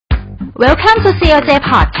Welcome to COJ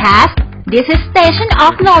Podcast. This is Station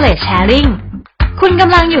of Knowledge Sharing. คุณก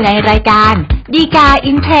ำลังอยู่ในรายการดีกา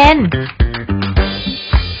in Trend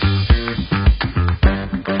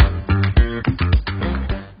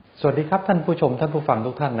สวัสดีครับท่านผู้ชมท่านผู้ฟัง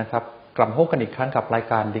ทุกท่านนะครับกลับมาพบกันอีกครั้งกับราย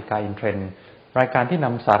การดีกา in Trend รายการที่น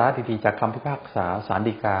ำสาระดีๆจากคำพิพากษาศาล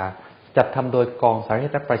ฎีกาจัดทำโดยกองสารนิเท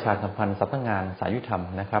ศและประชาสัมพันธ์สำนักงานศาลยุติธรรม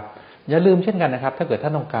นะครับอย่าลืมเช่นกันนะครับถ้าเกิดท่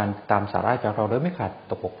านต้องการตามสาระจากเราโดยไม่ขาด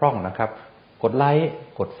ตกบกพร่องนะครับกดไลค์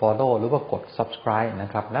กด follow หรือว่ากด subscribe น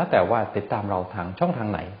ะครับแล้วแต่ว่าติดตามเราทางช่องทาง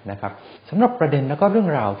ไหนนะครับสำหรับประเด็นแล้วก็เรื่อง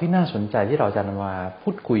ราวที่น่าสนใจที่เราจะนำมาพู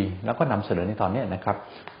ดคุยแล้วก็นำเสนอในตอนนี้นะครับ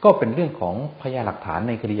ก็เป็นเรื่องของพยานหลักฐานใ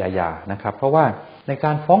นคดีอาญานะครับเพราะว่าในก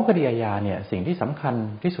ารฟ้องคดีอาญาเนี่ยสิ่งที่สำคัญ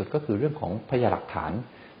ที่สุดก็คือเรื่องของพยานหลักฐาน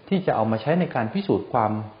ที่จะเอามาใช้ในการพิสูจน์ควา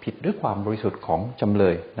มผิดหรือความบริสุทธิ์ของจำเล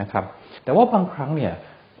ยนะครับแต่ว่าบางครั้งเนี่ย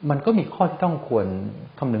มันก็มีข้อที่ต้องควร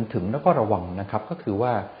คำนึงถึงแล้วก็ระวังนะครับก็คือว่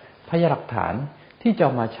าพยานหลักฐานที่จะเอ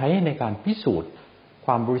ามาใช้ในการพิสูจน์ค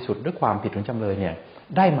วามบริสุทธิ์หรือความผิดของจำเลยเนี่ย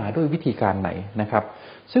ได้มาด้วยวิธีการไหนนะครับ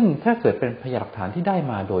ซึ่งถ้าเกิดเป็นพยานหลักฐานที่ได้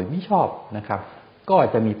มาโดยมิชอบนะครับก็อา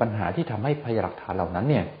จจะมีปัญหาที่ทำให้พยานหลักฐานเหล่านั้น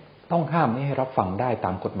เนี่ยต้องห้ามไม่ให้รับฟังได้ต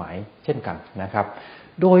ามกฎหมายเช่นกันนะครับ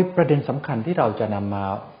โดยประเด็นสำคัญที่เราจะนำมา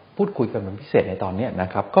พูดคุยกันเป็นพิเศษในตอนนี้นะ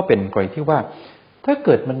ครับก็เป็นกรณีที่ว่าถ้าเ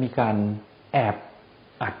กิดมันมีการแอบ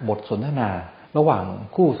อัดบทสนทนาระหว่าง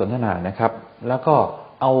คู่สนทนานะครับแล้วก็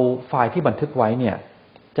เอาไฟล์ที่บันทึกไว้เนี่ย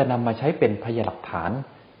จะนำมาใช้เป็นพยานหลักฐาน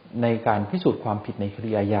ในการพิสูจน์ความผิดในค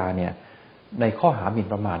ดีอาญาเนี่ยในข้อหาหมิ่น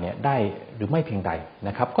ประมาทเนี่ยได้หรือไม่เพียงใดน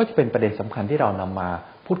ะครับก็จะเป็นประเด็นสำคัญที่เรานำมา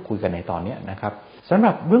พูดคุยกันในตอนนี้นะครับสำห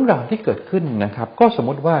รับเรื่องราวที่เกิดขึ้นนะครับก็สมม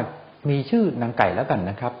ติว่ามีชื่อนางไก่แล้วกัน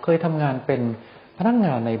นะครับเคยทำงานเป็นพนักง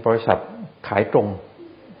านในบริษัทขายตรง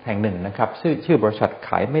แห่งหนึ่งนะครับชื่อบริษัทข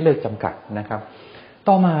ายไม่เลิกจำกัดนะครับ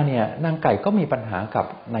ต่อมาเนี่ยนางไก่ก็มีปัญหากับ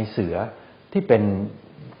นายเสือที่เป็น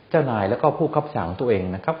เจ้านายแล้วก็ผู้ขับสั่งตัวเอง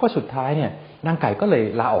นะครับก็สุดท้ายเนี่ยนางไก่ก็เลย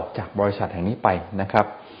ลาออกจากบริษัทแห่งนี้ไปนะครับ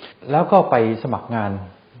แล้วก็ไปสมัครงาน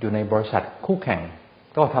อยู่ในบริษัทคู่แข่ง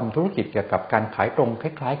ก็ทำธุรกิจเกี่ยวกับการขายตรงค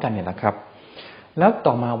ล้ายๆกันเนี่ยนะครับแล้ว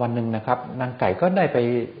ต่อมาวันหนึ่งนะครับนางไก่ก็ได้ไป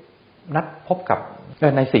นัดพบกับ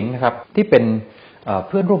นายสิงห์นะครับที่เป็นเ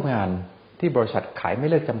พื่อนร่วมงานที่บริษัทขายไม่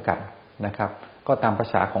เลิกจำกัดนะครับก็ตามภา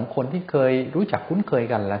ษาของคนที่เคยรู้จักคุ้นเคย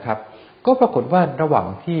กันแล้วครับก็ปรากฏว่าระหว่าง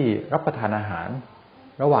ที่รับประทานอาหาร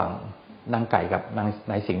ระหว่างนางไก่กับ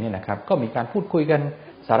นายสิงห์เนี่ยนะครับก็มีการพูดคุยกัน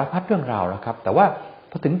สารพัดเรื่องราวนะครับแต่ว่า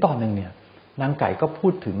พอถึงตอนหนึ่งเนี่ยนางไก่ก็พู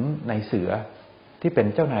ดถึงนายเสือที่เป็น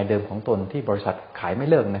เจ้านายเดิมของตนที่บริษัทขายไม่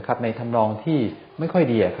เลิกนะครับในทำนองที่ไม่ค่อย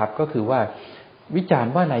ดีครับก็คือว่าวิจาร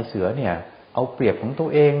ณ์ว่านายเสือเนี่ยเอาเปรียบของตัว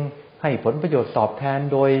เองให้ผลประโยชน์ตอบแทน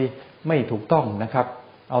โดยไม่ถูกต้องนะครับ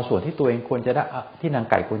เอาส่วนที่ตัวเองควรจะได้ที่นาง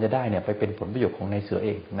ไก่ควรจะได้เนี่ยไปเป็นผลประโยชน์ของนายเสือเอ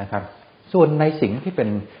งนะครับส่วนนายสิงห์ที่เป็น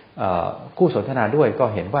คู่สนทนาด้วยก็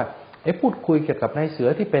เห็นว่าพูดคุยเกี่ยวกับนายเสือ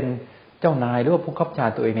ที่เป็นเจ้านายหรือว่าผู้ขับชา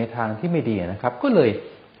ตัวเองในทางที่ไม่ดีนะครับก็เลย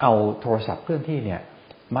เอาโทรศัพท์เคลื่อนที่เนี่ย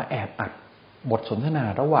มาแอบอัดบทสนทนา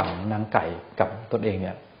ระหว่างนางไก่กับตนเองเ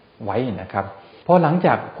นี่ยไว้นะครับพอหลังจ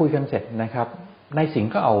ากคุยกันเสร็จนะครับนายสิง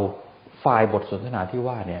ห์ก็เอาไฟล์บทสนทนาที่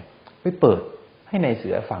ว่าเนี่ยไปเปิดให้นายเสื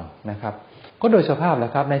อฟังนะครับก็โดยสภาพแล้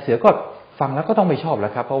วครับนายเสือก็ฟังแล้วก็ต้องไม่ชอบแล้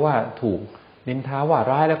วครับเพราะว่าถูกนินทาว่า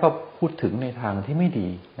ร้ายแล้วก็พูดถึงในทางที่ไม่ดี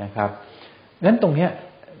นะครับงั้นตรงนี้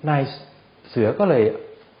นายเสือก็เลย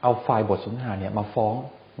เอาไฟล์บทสนทนาเนี่ยมาฟ้อง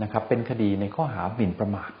นะครับเป็นคดีในข้อหาหมิ่นประ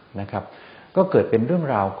มาทนะครับก็เกิดเป็นเรื่อง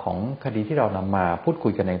ราวของคดีที่เรานำมาพูดคุ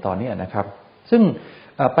ยกันในตอนนี้นะครับซึ่ง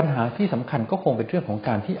ปัญหาที่สำคัญก็คงเป็นเรื่องของก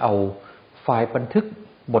ารที่เอาไฟล์บันทึก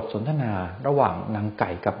บทสนทนาระหว่างนางไ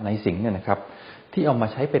ก่กับนายสิงห์เนี่ยนะครับที่เอามา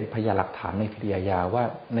ใช้เป็นพยานหลักฐานในคดีอาญาว่า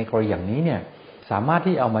ในกรณีอย่างนี้เนี่ยสามารถ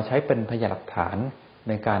ที่เอามาใช้เป็นพยานหลักฐาน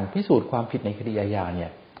ในการพิสูจน์ความผิดในคดีอาญาเนี่ย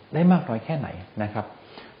ได้มากน้อยแค่ไหนนะครับ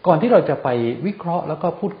ก่อนที่เราจะไปวิเคราะห์แล้วก็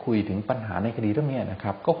พูดคุยถึงปัญหาในคดีเรื่องนี้นะค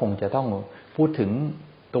รับก็คงจะต้องพูดถึง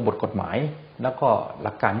ตัวบทกฎหมายแล้วก็ห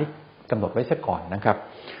ลักการที่กำหนดไว้ซะก่อนนะครับ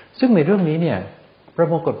ซึ่งในเรื่องนี้เนี่ยประ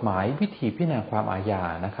มวลกฎหมายวิธีพิจารณาความอาญา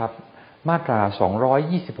นะครับมาตรา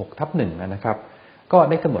226/1นะครับก็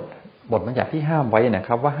ได้กำหนดบทบัญญัติที่ห้ามไว้นะค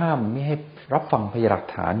รับว่าห้ามไม่ให้รับฟังพยานหลัก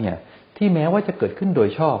ฐานเนี่ยที่แม้ว่าจะเกิดขึ้นโดย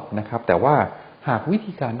ชอบนะครับแต่ว่าหากวิ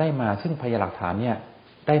ธีการได้มาซึ่งพยานหลักฐานเนี่ย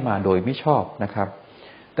ได้มาโดยไม่ชอบนะครับ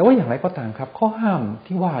แต่ว่าอย่างไรก็ตามครับข้อห้าม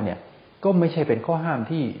ที่ว่าเนี่ยก็ไม่ใช่เป็นข้อห้าม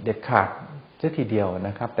ที่เด็ดขาดเสียทีเดียวน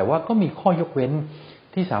ะครับแต่ว่าก็มีข้อยกเว้น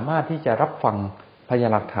ที่สามารถที่จะรับฟังพยา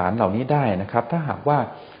นหลักฐานเหล่านี้ได้นะครับถ้าหากว่า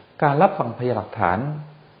การรับฟังพยานหลักฐาน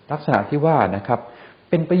ลักษณะที่ว่านะครับ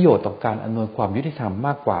เป็นประโยชน์ต่อการอำนวยความยุติธรรมม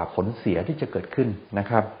ากกว่าผลเสียที่จะเกิดขึ้นนะ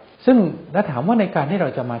ครับซึ่งถ้าถามว่าในการที่เรา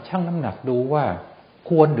จะมาชั่งน้ำหนักดูว่า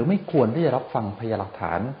ควรหรือไม่ควรที่จะรับฟังพยานหลักฐ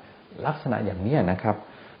านลักษณะอย่างนี้นะครับ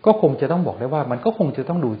ก็คงจะต้องบอกได้ว่ามันก็คงจะ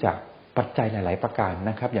ต้องดูจาก ปัจจัยหลายๆประการ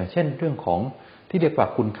นะครับอย่างเช่นเรื่องของที่เรียกว่า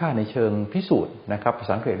คุณค่าในเชิงพิสูจน์นะครับภาษ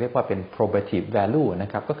าอังกฤษเรียกว่าเป็น probative value น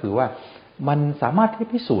ะครับก็คือว่ามันสามารถที่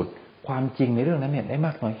พิสูจน์ความจริงในเรื่องนั้นเนี่ยได้ม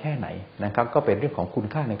ากน้อยแค่ไหนนะครับก็เป็นเรื่องของคุณ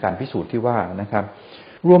ค่าในการพิสูจน์ที่ว่านะครับ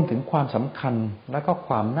รวมถึงความสำคัญและก็ค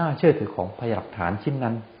วามน่าเชื่อถือของพยานหลักฐานชิ้น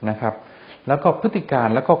นั้นนะครับแล้วก็พฤติการ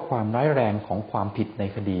และก็ความร้ายแรงของความผิดใน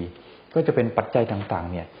คดีก็จะเป็นปัจจัยต่าง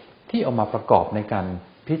ๆเนี่ยที่เอามาประกอบในการ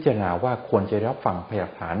พิจารณาว่าควรจะรับฟังพยานหลั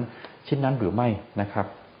กฐานชิ้นนั้นหรือไม่นะครับ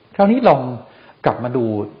คราวนี้ลองกลับมาดู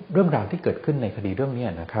เรื่องราวที่เกิดขึ้นในคดีเรื่องนี้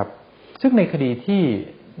นะครับซึ่งในคดีที่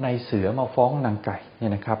นายเสือมาฟ้องนางไก่เนี่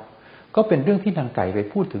ยนะครับก็เป็นเรื่องที่นางไก่ไป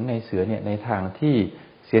พูดถึงนายเสือเนี่ยในทางที่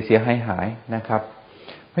เสียหายนะครับ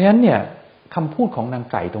เพราะฉะนั้นเนี่ยคำพูดของนาง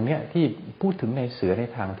ไก่ตรงเนี้ยที่พูดถึงนายเสือใน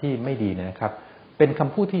ทางที่ไม่ดีเนี่ยนะครับเป็นค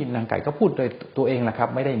ำพูดที่นางไก่ก็พูดโดยตัวเองแหละครับ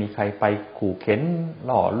ไม่ได้มีใครไปขู่เข็นห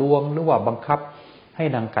ล่อลวงหรือว่าบังคับให้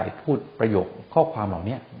นางไก่พูดประโยคข้อความเหล่า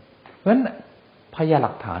นี้เพราะฉะนั้นพยานห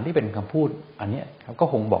ลักฐานที่เป็นคำพูดอันนี้ครับก็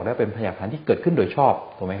คงบอกได้เป็นพยานหลักฐานที่เกิดขึ้นโดยชอบ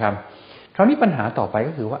ถูกไหมครับคราวนี้ปัญหาต่อไป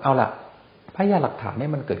ก็คือว่าเอาล่ะพยานหลักฐานนี้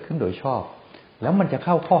มันเกิดขึ้นโดยชอบแล้วมันจะเ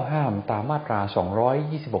ข้าข้อห้ามตามมาตรา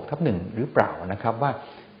226/1หรือเปล่านะครับว่า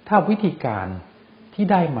ถ้าวิธีการที่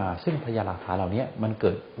ได้มาซึ่งพยานหลักฐานเหล่านี้มันเ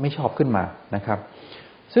กิดไม่ชอบขึ้นมานะครับ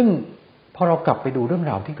ซึ่งพอเรากลับไปดูเรื่อง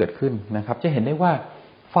ราวที่เกิดขึ้นนะครับจะเห็นได้ว่า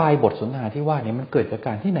ไฟล์บทสนทนาที่ว่านี้มันเกิดจากก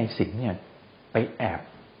ารที่นายสิงห์เนี่ยไปแอบ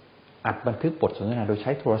อัดบันทึกบทสนทนาโดยใ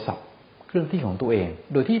ช้โทรศัพท์เครื่องที่ของตัวเอง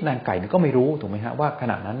โดยที่นางไก่ก็ไม่รู้ถูกไหมฮะว่าข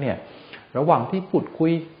ณะนั้นเนี่ยระหว่างที่พูดคุ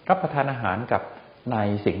ยรับประทานอาหารกับนาย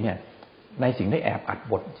สิงห์เนี่ยนายสิงห์ได้แอบอัด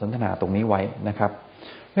บทสนทนาตรงนี้ไว้นะครับ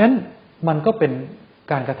เพราะฉะนั้นมันก็เป็น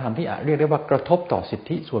การกระทำที่เรียกได้ว่ากระทบต่อสิท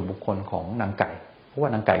ธิส่วนบุคคลของนางไก่เพราะว่า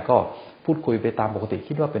นางไก่ก็พูดคุยไปตามปกติ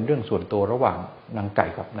คิดว่าเป็นเรื่องส่วนตัวระหว่างนางไก่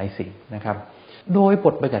กับนายสิงห์นะครับโดยบ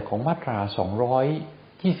ทบัญญัติของมาตรา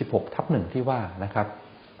226/1ที่ว่านะครับ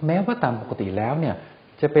แม้ว่าตามปกติแล้วเนี่ย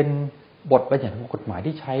จะเป็นบทบัญญัติของกฎหมาย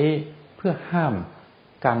ที่ใช้เพื่อห้าม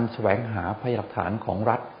การแสวงหาพยานหลักฐานของ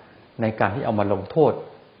รัฐในการที่เอามาลงโทษ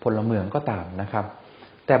พลเมืองก็ตามนะครับ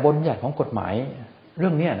แต่บทบัญญัติของกฎหมายเรื่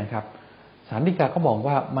องนี้นะครับศาลฎีกาก็มอง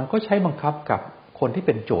ว่ามันก็ใช้บังคับกับคนที่เ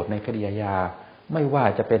ป็นโจทย์ในคดีอาญาไม่ว่า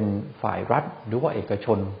จะเป็นฝ่ายรัฐหรือว่าเอกช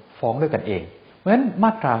นฟ้องด้วยกันเองเพราะฉะนั้นม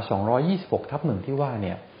าตรา226/1ที่ว่าเ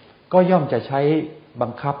นี่ยก็ย่อมจะใช้บั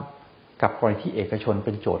งคับกับกรณีที่เอกชนเ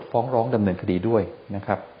ป็นโจทย์ฟ้องร้องดำเนินคดีด้วยนะค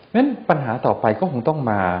รับเพราะฉะนั้นปัญหาต่อไปก็คงต้อง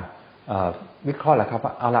มาวิเคราะห์แหละครับว่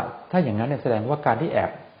าเอาละถ้าอย่างนั้นเนี่ยแสดงว่าการที่แอ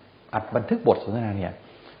บอัดบันทึกบทสนทนาเนี่ย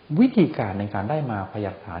วิธีการในการได้มาพยานห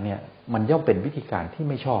ลักฐานเนี่ยมันย่อมเป็นวิธีการที่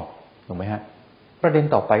ไม่ชอบถูกไหมฮะประเด็น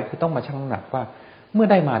ต่อไปคือต้องมาชั่งน้ำหนักว่าเมื่อ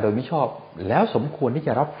ได้มาโดยไม่ชอบแล้วสมควรที่จ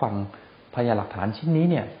ะรับฟังพยานหลักฐานชิ้นนี้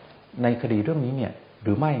เนี่ยในคดีเรื่องนี้เนี่ยห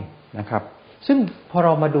รือไม่นะครับซึ่งพอเร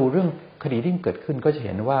ามาดูเรื่องคดีที่เกิดขึ้นก็จะเ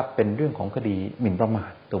ห็นว่าเป็นเรื่องของคดีหมิ่นประมา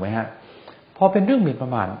ทถูกไหมฮะพอเป็นเรื่องหมิ่นปร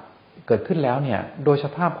ะมาทเกิดขึ้นแล้วเนี่ยโดยส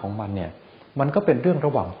ภาพของมันเนี่ยมันก็เป็นเรื่องร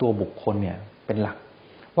ะหว่างตัวบุคคลเนี่ยเป็นหลัก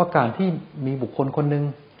ว่าการที่มีบุคคลคนนึง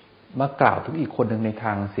มากล่าวถึงอีกคนหนึ่งในท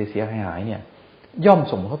างเสียหายเนี่ยย่อม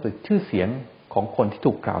ส่งผลกระทบชื่อเสียงของคนที่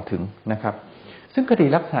ถูกกล่าวถึงนะครับซึ่งคดี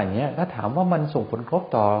ลักษณะอย่างนี้ถ้าถามว่ามันส่งผลกระทบ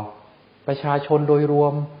ต่อประชาชนโดยรว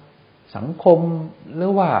มสังคมหรื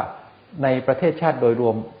อว่าในประเทศชาติโดยร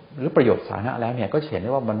วมหรือประโยชน์สาธารณะแล้วเนี่ยก็เห็นได้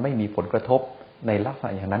ว่ามันไม่มีผลกระทบในลักษณะ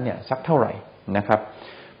อย่างนั้นเนี่ยสักเท่าไหร่นะครับ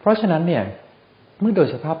เพราะฉะนั้นเนี่ยเมื่อโดย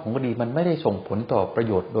สภาพของคดีมันไม่ได้ส่งผลต่อประโ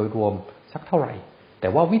ยชน์โดยรวมสักเท่าไหร่แต่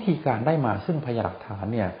ว่าวิธีการได้มาซึ่งพยานหลักฐาน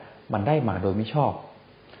เนี่ยมันได้มาโดยไม่ชอบ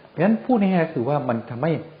เพราะฉะนั้นพูดง่ายๆคือว่ามันทำใ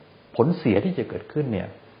ห้ผลเสียที่จะเกิดขึ้นเนี่ย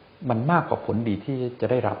มันมากกว่าผลดีที่จะ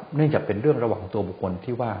ได้รับเนื่องจากเป็นเรื่องระหว่างตัวบุคคล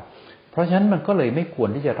ที่ว่าเพราะฉะนั้นมันก็เลยไม่ควร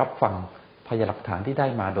ที่จะรับฟังพยานหลักฐานที่ได้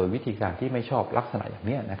มาโดยวิธีการที่ไม่ชอบลักษณะอย่าง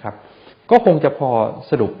นี้นะครับก็คงจะพอ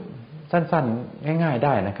สรุปสั้นๆง่ายๆไ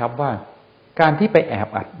ด้นะครับว่าการที่ไปแอบ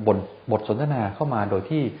อัดบทสนทนาเข้ามาโดย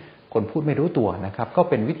ที่คนพูดไม่รู้ตัวนะครับก็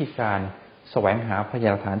เป็นวิธีการแสวงหาพยา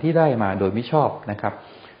นหลักฐานที่ได้มาโดยมิชอบนะครับ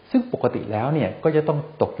ซึ่งปกติแล้วเนี่ยก็จะต้อง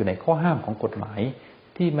ตกอยู่ในข้อห้ามของกฎหมาย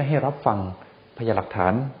ที่ไม่ให้รับฟังพยานหลักฐา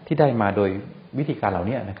นที่ได้มาโดยวิธีการเหล่า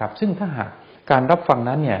นี้นะครับซึ่งถ้าหากการรับฟัง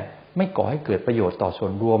นั้นเนี่ยไม่ก่อให้เกิดประโยชน์ต่อส่ว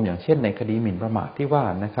นรวมอย่างเช่นในคดีหมิ่นประมาทที่ว่า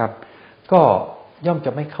นะครับก็ย่อมจ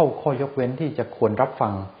ะไม่เข้าข้อยกเว้นที่จะควรรับฟั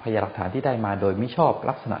งพยานหลักฐานที่ได้มาโดยมิชอบ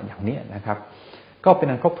ลักษณะอย่างนี้นะครับก็เป็น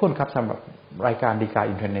อันครบถ้วนครับสำหรับรายการดีกา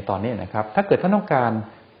อินเทรนด์ในตอนนี้นะครับถ้าเกิดท่านต้องการ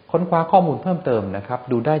ค้นคว้าข้อมูลเพิ่มเติมนะครับ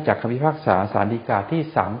ดูได้จากคำพิพากษาศาลฎีกาที่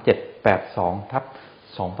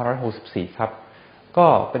3782/2564ครับก็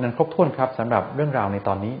เป็นอันครบถ้วนครับสำหรับเรื่องราวในต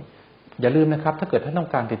อนนี้อย่าลืมนะครับถ้าเกิดท่านต้อง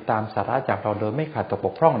การติดตามสาระจากเราโดยไม่ขาดตกบ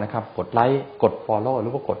กพร่องนะครับกดไลค์กด follow หรื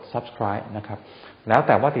อว่ากด subscribe นะครับแล้วแ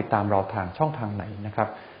ต่ว่าติดตามเราทางช่องทางไหนนะครับ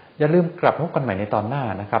อย่าลืมกลับพบกันใหม่ในตอนหน้า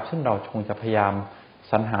นะครับซึ่งเราคงจะพยายาม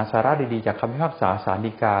สรรหาสาระดีๆจากคำพิพากษาศาล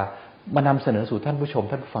ฎีกามานำเสนอสู่ท่านผู้ชม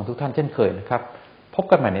ท่านผู้ฟังทุกท่านเช่นเคยนะครับพบ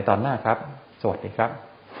กันใหม่ในตอนหน้าครับสวัสดีครับ